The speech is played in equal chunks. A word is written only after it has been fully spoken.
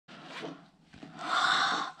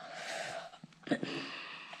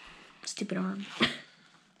Stupid arm.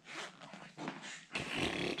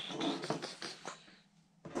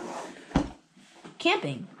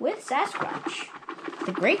 Camping with Sasquatch.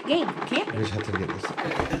 The great game for camping. I just have to get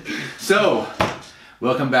this. So,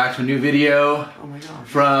 welcome back to a new video. Oh my gosh.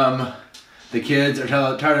 From the kids are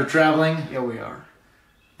tired of traveling. Yeah, we are.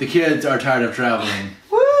 The kids are tired of traveling.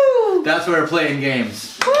 Woo! That's why we're playing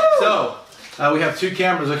games. Woo! So, we have two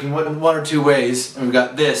cameras looking one or two ways, and we've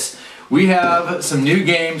got this. We have some new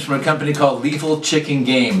games from a company called Lethal Chicken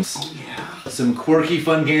Games. Oh yeah. Some quirky,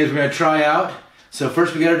 fun games we're gonna try out. So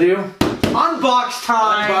first we gotta do unbox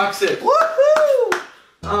time. Unbox it. Woohoo!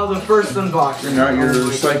 Oh, the first unboxing. Not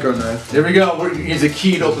your psycho knife. There we go. We're gonna use a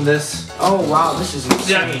key to open this. Oh wow, this is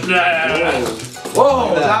insane.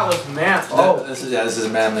 Whoa, that was man. Oh, this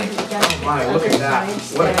is manly. oh my, look at that.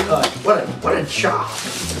 What a cut. What a chop.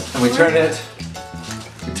 And we turn it.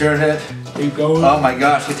 We turn it. There you go. Oh my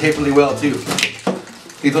gosh, they tape really well too.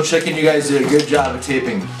 Lethal Chicken, you guys did a good job of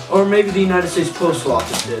taping. Or maybe the United States Postal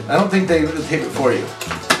Office did. I don't think they tape it for you.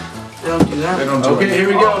 They don't do that. They don't do Okay, it. here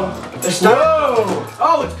we go. Whoa!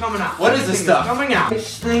 Oh, it's coming out. What is this stuff? It's coming out.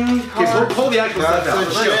 This thing. Okay, pull the actual stuff out.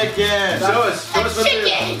 That's a chicken. Show us what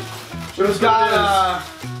it is. Show us Got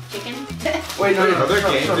Chicken. wait, no, Are there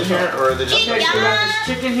games in here, or are they just? Okay, so we got this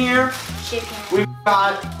chicken here. Chicken. We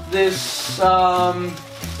got this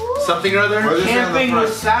something or other. What is it on the camping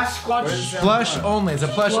with front? Sasquatch. Plush only. It's a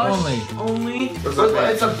plush only. Only. What's that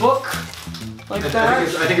like? It's a book like that.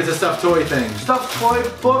 I think it's a stuffed toy thing. Stuffed toy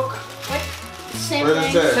book. What? Same What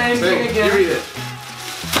does it thing. say? Same thing You again. read it.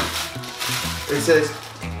 It says,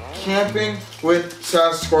 camping with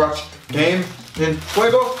Sasquatch game in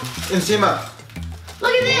Pueblo Encima.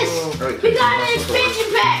 Look at this. We got an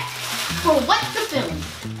expansion pack for What the Film.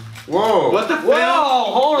 Whoa. What the Whoa, hell?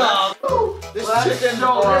 hold up. This Let's chicken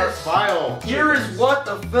show are this. vile. Here is what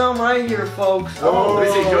the film right here, folks. Whoa. Let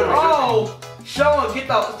me see, show it. Oh, show it. Get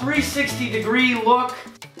the 360-degree look.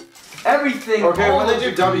 Everything. Okay, all when they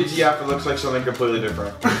of do it. WTF, it looks like something completely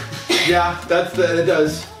different. Yeah, it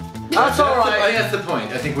does. That's all I think right. that's the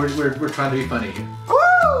point. I think we're trying to be funny here.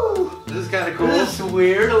 Woo! This is kind of cool. This is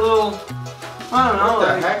weird. A little. I don't know. What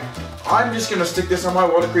the like- heck? I'm just gonna stick this on my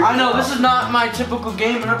water creep. I know this is not my typical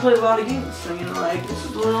game, and I play a lot of games, so you know, like this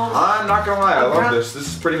is a little. I'm not gonna lie, I love this. This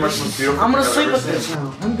is pretty much the most beautiful I'm gonna thing sleep I've with ever this seen.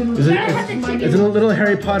 now. I'm gonna. Is it a little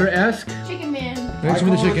Harry Potter-esque? Chicken man. Thanks for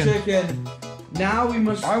the chicken. chicken. Now we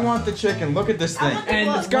must. I want the chicken. Look at this thing. want the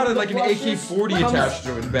And it's got like an AK-40 attached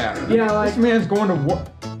to its back. Yeah, like This man's going to war.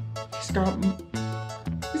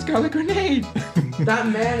 He's got a grenade. that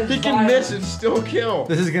man is. He can violent. miss and still kill.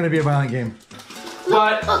 This is gonna be a violent game.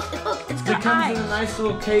 But Look, it's it got comes eyes. in a nice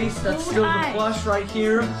little case that's still the Eyes. plush right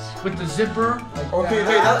here with the zipper. Like Okay, that.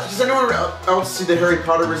 wait, does anyone else see the Harry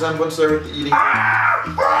Potter resemblance there with the eating?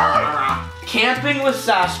 Camping with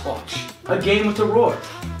Sasquatch, a game with the roar.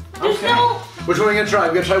 There's Okay. no. Which one are we gonna try?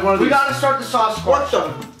 We're gonna try one of these. We gotta start the Sasquatch. What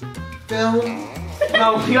the film?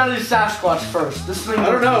 No, we gotta do Sasquatch first. This thing. I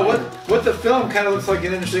don't know. What the film kind of looks like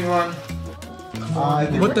an interesting one.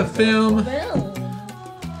 What the film?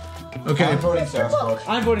 Okay. I'm voting Sasquatch.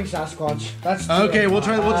 I'm voting Sasquatch. That's Okay, we'll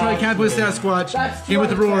try Camp with Sasquatch. That's Game with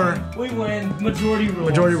the roar. We win. Majority rule.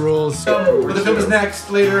 Majority rules. But the film is next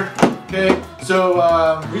later. Okay,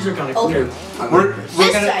 so These are kind of clear. we're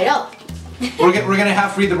This side up. we're gonna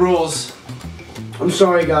have to read the rules. I'm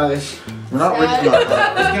sorry, guys. We're not reading It's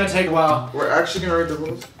that. gonna take a while. We're actually gonna read the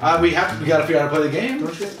rules. We gotta figure out how to play the game.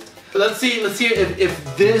 Don't you? Let's see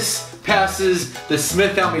if this passes the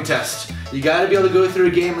Smith Family test. You gotta be able to go through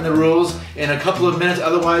a game and the rules in a couple of minutes,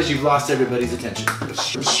 otherwise you've lost everybody's attention.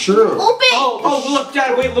 It's true. Open. Oh, look,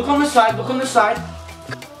 Dad. Wait, look on the side. Look on the side.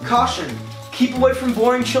 Caution: keep away from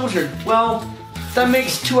boring children. Well, that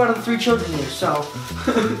makes 2 out of the 3 children here. So.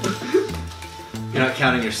 You're not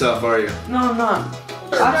counting yourself, are you? No, I'm not.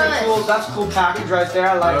 That's a cool package right there.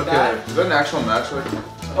 I like that. Is that an actual match?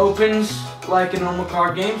 Like? Opens like a normal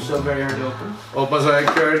card game, so very hard to open. Opens like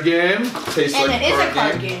a card game. Tastes And like it is a a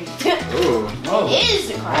card game. Ooh. It is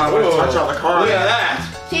a I card. want to touch all the cards. Look at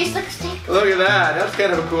that. Tastes like a steak. Look at that. That's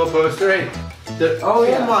kind of a cool poster. Hey, Oh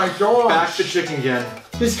yeah. Oh my gosh. back to chicken again.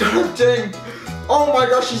 He's got a ding. Oh my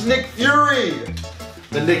gosh, he's Nick Fury.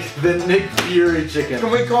 The Nick Fury chicken.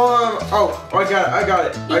 Can we call him? Oh, I got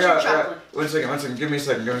it. Eat your chocolate. One second. Give me a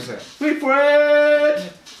second. Wait for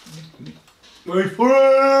it. Wait for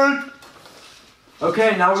it.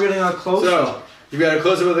 Okay, now we're getting a close. So you've got a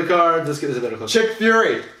close up of the cards. Let's get this a better close. Chick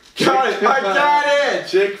Fury. Got it. I got it.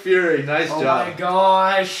 Chick Fury. Nice Oh job. my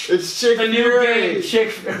gosh. It's Chick The new Fury. game,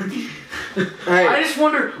 Chick Fury. Hey, I just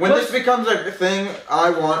wonder when this becomes a thing, I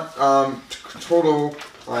want total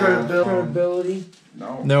Credibility.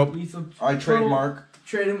 No. Nope. Lethal. I trademark.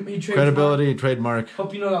 Credibility, trademark,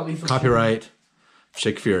 Hope you know that lethal. copyright,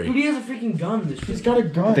 Shake Dude, Fury. he has a freaking gun. This He's got a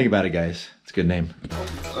gun. Think about it, guys. It's a good name.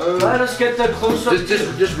 Let us get the close-up.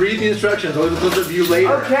 Just read the instructions. I'll leave a close-up view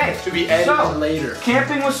later. Okay. To be edited So, later.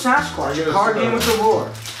 Camping with Sasquatch, a card game with a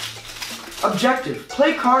roar. Objective: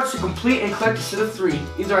 play cards to complete and collect a set of 3,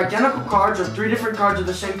 either identical cards or 3 different cards of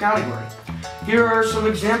the same category. Here are some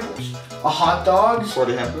examples: a hot dog. What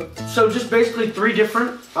do you have? So just basically 3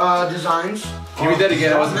 different designs. Can you read that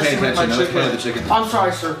again? I wasn't paying missing attention. my I was playing with the chicken. I'm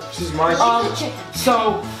sorry, sir. This is my Chicken.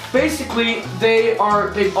 So basically, they all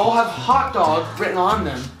have hot dog written on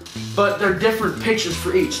them, but they're different pictures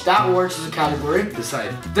for each. That works as a category.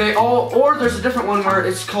 Decide. Or there's a different one where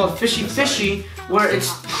it's called Fishy Fishy, where it's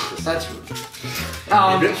that's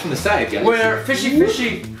Rips from the side, guys. where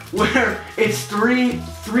Fishy where it's three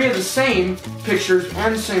of the same pictures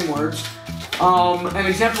and the same words. An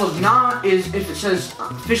example of not is if it says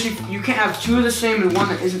fishy, you can't have 2 of the same and 1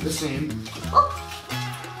 that isn't the same.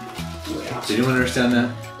 Did anyone understand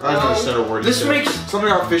that? I don't understand a word. This you said. makes- something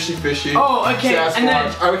about fishy. Oh, okay, Sasquatch. and then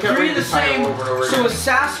I kept 3 of reading the the title same. over and over So again.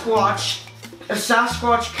 a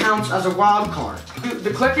Sasquatch counts as a wild card.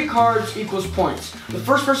 The collected cards equals points. The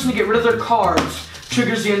first person to get rid of their cards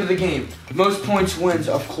triggers the end of the game. Most points wins,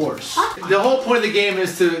 of course. The whole point of the game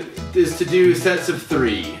is to do sets of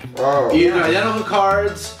 3. Oh. Either identical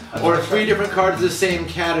cards or 3 different cards of the same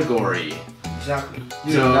category. Exactly.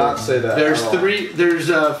 You did not say that. There's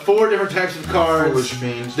at all. 4 different types of cards. Foolish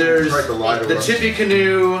fiends. There's Tried to lie to the us.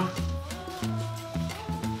 Tippecanoe,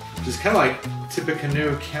 which is kind of like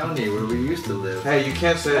Tippecanoe County where we used to live. Hey, you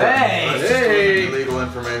can't say that. Hey! That's just Hey! illegal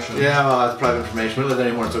information. Yeah, well, that's private information. We don't live there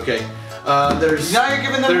anymore. It's okay. There's Now you're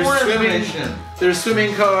giving them there's more swimming. information. There's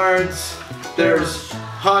swimming cards. There's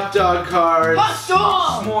hot dog cards. Hot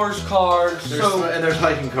dog! S'mores cards. And there's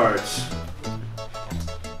hiking cards.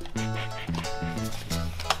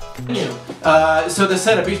 So the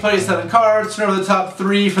setup, each player has 7 cards. Turn over the top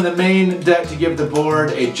 3 from the main deck to give the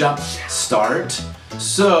board a jump start.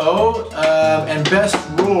 So, and best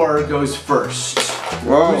roar goes first.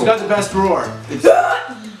 Whoa. Who's got the best roar?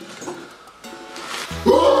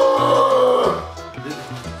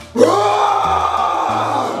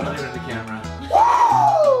 I'm leaving it at the camera.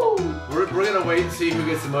 We're gonna wait and see who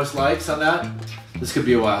gets the most likes on that. This could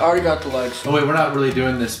be a I while. already got the legs. Oh wait, we're not really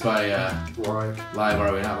doing this by Live. live,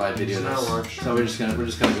 are we? Not live video. It's not This. watch. So we're just gonna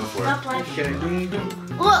go for Not it. like- Okay.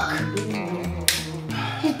 Look!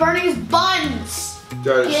 He's burning his buns!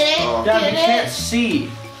 Guys, Get it? Dad, we Get can't it?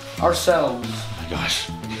 see ourselves. Oh my gosh.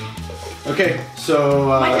 Okay, so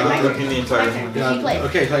Mike, looking the entire My thing. turn. He played.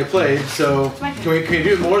 okay, so I played. So my turn. can we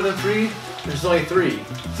do more than 3? There's only 3.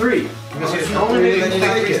 3. Only Only making then you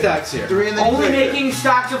take 3 it. stacks here. 3 and then Only take it. making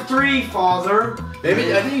stacks of 3, Father.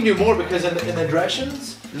 Maybe I think you can do more because in the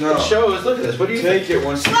directions No. it shows. Look at this. What do you think? Take it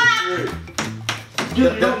once you three.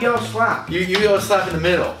 Dude, you don't yell slap. You go slap in the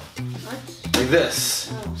middle What? like this.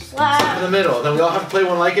 Oh, Slap in slap. the middle. Then we all have to play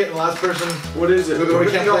one like it, and the last person What is it? who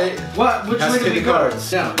we can't play What? Which has way to do hit we the go?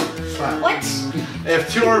 cards down. Slap. What?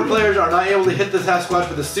 If 2 or more players are not able to hit the Sasquatch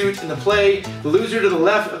with a suit in the play, the loser to the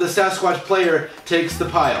left of the Sasquatch player takes the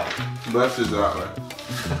pile. Left is that way.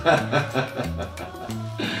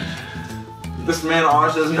 This man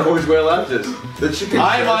honestly doesn't know which way left is. The chicken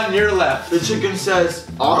I'm says, on your left. The chicken says,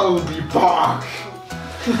 I'll be back.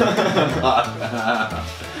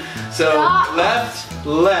 So Stop. left.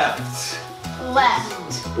 Left.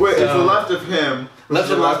 Wait, it's So- the left of him, which Left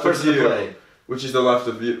is of the the last left of person to you, play. which is the left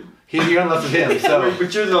of you. You're on left of him. Wait, So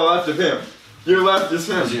but you're the left of him. Your left is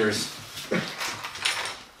it's him. yours.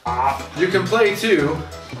 You can play 2.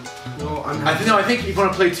 Well, I'm I think if you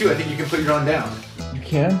want to play 2, I think you can put your own down. You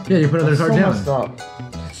can? Yeah, you put another card down.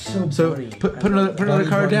 So put another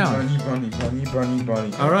card down.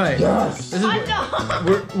 Bunny. All right. Yes. This is, I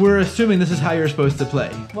know. we're assuming this is how you're supposed to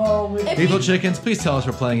play. Well, we If Lethal you- Chickens, please tell us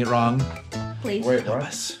we're playing it wrong. Please. Wait, Help what?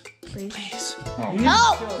 us. Please. Please.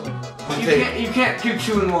 No! you can't do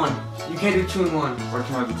 2 and 1. You can't do 2 and 1. Why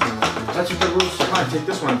can't I do 2? That's what the rules say. Come on, take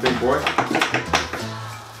this one, big boy.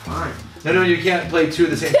 Fine. No, you can't play 2 at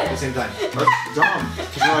the same time. That's dumb.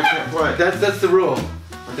 Because now I can't play. That's the rule.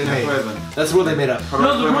 I can't play then. That's the rule they made up. How do I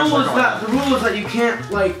No, the play my rule is second that you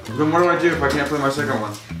can't like. one? Then what do I do if I can't play my second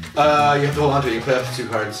one? You have to hold on to it. You can play up to 2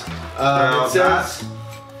 cards. Now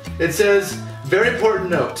It says, very important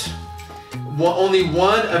note. Only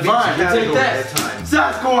one of each Fine, you take category at this. a time.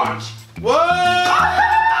 Sasquatch! What?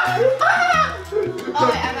 Oh,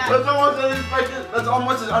 wait, I'm out. That's almost as unexpected. That's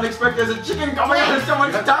almost as unexpected as a chicken coming out of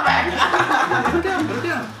someone's stomach. Put it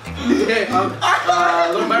down. Okay,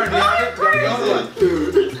 little Byron, do you have it? You got the other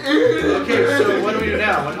one. Okay, so what do we do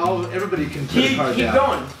now? When everybody can put a card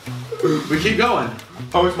down. Keep going. We keep going.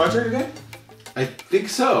 Oh, it's my turn again? I think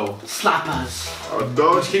so. Slap us.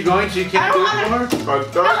 Just keep going so you can't do it more?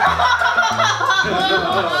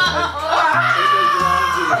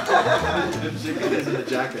 The chicken is in the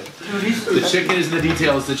jacket. The chicken is in the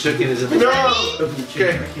details. The chicken is in the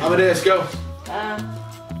Okay, Amadeus, go.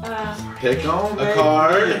 Pick on a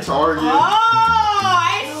card. Target. Oh,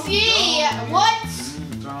 I see. What's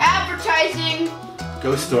advertising?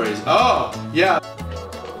 Ghost stories. Oh, yeah.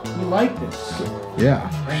 You like this? Yeah.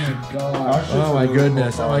 Oh my gosh. Oh my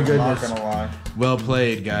goodness. Oh my goodness. I'm not gonna lie. Well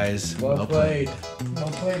played, guys. Well played. Well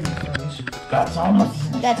played, my friends. That's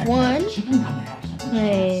almost. That's one.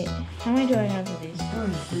 Wait, how many do I have of these?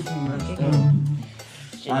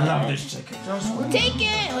 I love this chicken. Take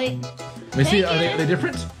it. Wait. Let me see. Are they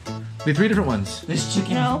different? They 3 different ones. This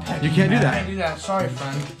chicken. No. You can't do I that. can't do that. Sorry,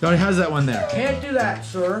 friend. It only has that one there. Can't do that,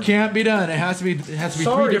 sir. Can't be done. It has to be. It has to be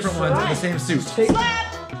Sorry, 3 different sir. ones in the same suit. Take.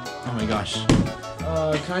 Oh my gosh.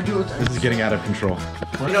 Can I do it? This is getting out of control.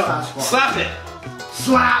 You know, slap it.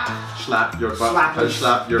 Slap. Slap your butt. Slap it.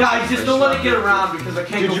 Slap your Guys, just don't let it get around because I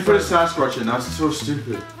can't Dude, go you put a first. Sasquatch in. That's so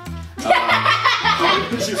stupid. So am I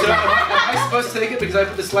supposed to take it because I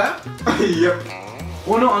put the slap? Yep.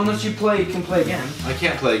 Well, no, unless you can play again. I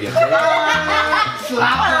can't play again. Slap.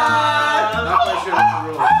 Not quite sure that's the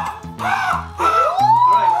rule.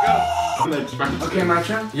 Alright, go. Okay, my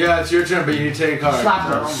turn. Yeah, it's your turn, but you need to take a card. Slap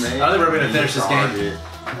her. I don't think we're gonna finish this game.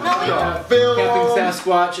 Camping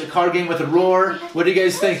Sasquatch, a card game with a roar. What do you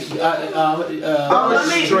guys think? We have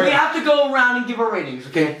to go around and give our ratings.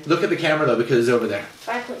 Okay, look at the camera though because it's over there.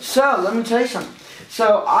 So let me tell you something.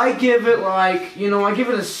 So I give it like, I give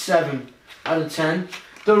it a 7 out of 10.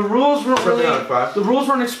 The rules weren't really, the rules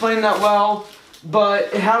weren't explained that well, but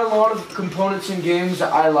it had a lot of components in games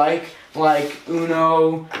that I like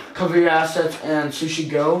Uno, Cover Your Assets, and Sushi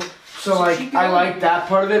Go. So like I like that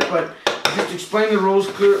part of it, but just explain the rules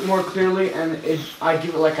more clearly, and I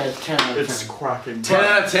give it like a 10 out of 10. It's cracking. 10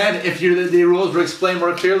 out of 10 if the rules were explained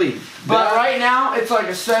more clearly. But right now, it's like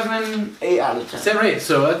a 7, 8 out of 10. 7 or 8,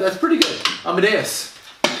 so that's pretty good. Amadeus.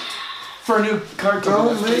 For a new card game.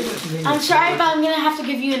 I'm sorry, but I'm gonna have to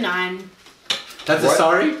give you a 9. That's a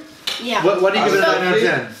sorry? Yeah. What do you give it a 9 out of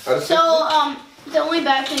 10? So, the only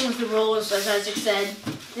bad thing with the rules, as Isaac said,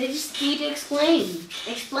 they just need to explain.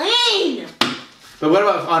 Explain! But what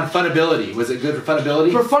about on funability? Was it good for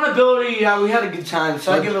funability? For funability, yeah, we had a good time,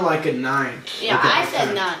 so I give it like a 9. Yeah, Okay. I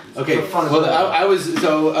said 9. Okay, For funability. well, I was,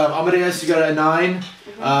 so Amadeus, you got a 9.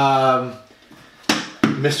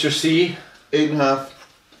 Mr. C? 8.5.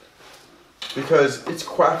 Because it's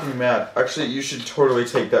quacking me mad. Actually, you should totally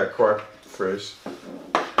take that quack phrase.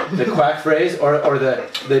 The quack phrase or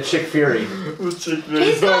the chick fury? The chicken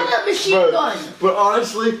He's got a machine gun. But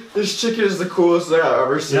honestly, this chicken is the coolest thing I've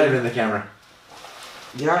ever seen. You're not even in the camera.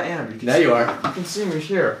 Yeah, I am. Now you are. You can see me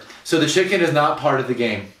here. So the chicken is not part of the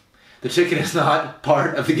game. The chicken is not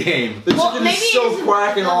part of the game. The Well, chicken maybe is so it isn't-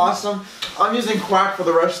 quack and awesome. I'm using quack for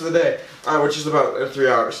the rest of the day, which is about 3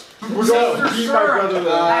 hours. We're going to keep my brother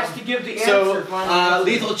has to give the answer. So,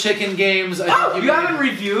 Lethal Chicken Games. I think You haven't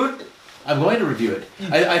reviewed. I'm going to review it.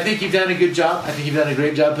 I think you've done a good job. I think you've done a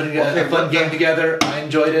great job putting a fun game together. I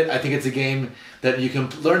enjoyed it. I think it's a game that you can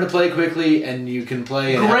learn to play quickly and you can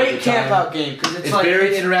play. And Great camp out game because It's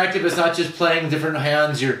very interactive. It's not just playing different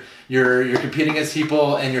hands. You're competing against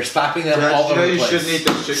people and you're slapping them all over the place. You shouldn't eat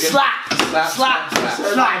this chicken. Slap! Slap, Slap! slap,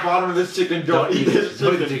 At slap. the bottom of this chicken, don't eat this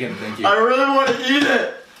Don't eat the chicken. chicken. Thank you. I really want to eat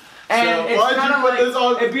it. And So, it's why'd you kind of put this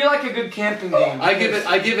on? like it'd be like a good camping game. I give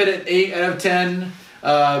it an 8 out of 10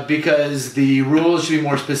 because the rules should be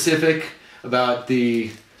more specific about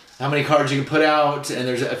how many cards you can put out, and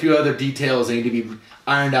there's a few other details that need to be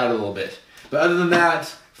ironed out a little bit. But other than that,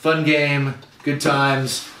 fun game, good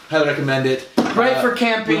times, highly recommend it. Great for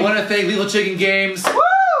camping. We want to thank Lethal Chicken Games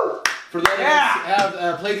for letting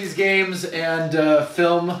us play these games and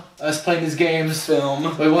film us playing these games.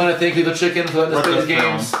 We want to thank Lethal Chicken for letting us play these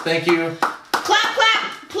games. Thank you. Clap,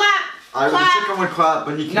 clap, clap! The chicken would clap,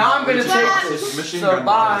 but he can't. Now I'm gonna take his machine So gun.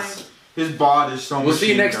 bye. His bod is so. We'll see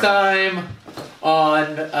you next time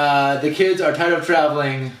on The Kids Are Tired of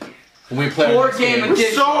Traveling when we play our Board next game We're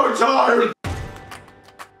edition. so tired.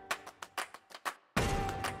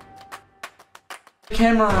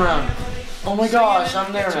 Camera around. Oh my gosh,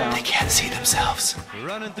 I'm there now. They can't see themselves.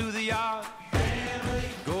 Running through the yard,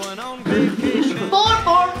 going on vacation. Four!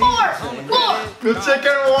 The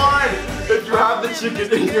chicken won. If you have the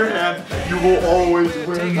chicken in your hand, you will always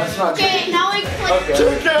win. That's not Okay, now we can play.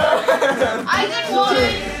 Chicken. Isaac won!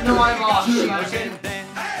 No, I lost.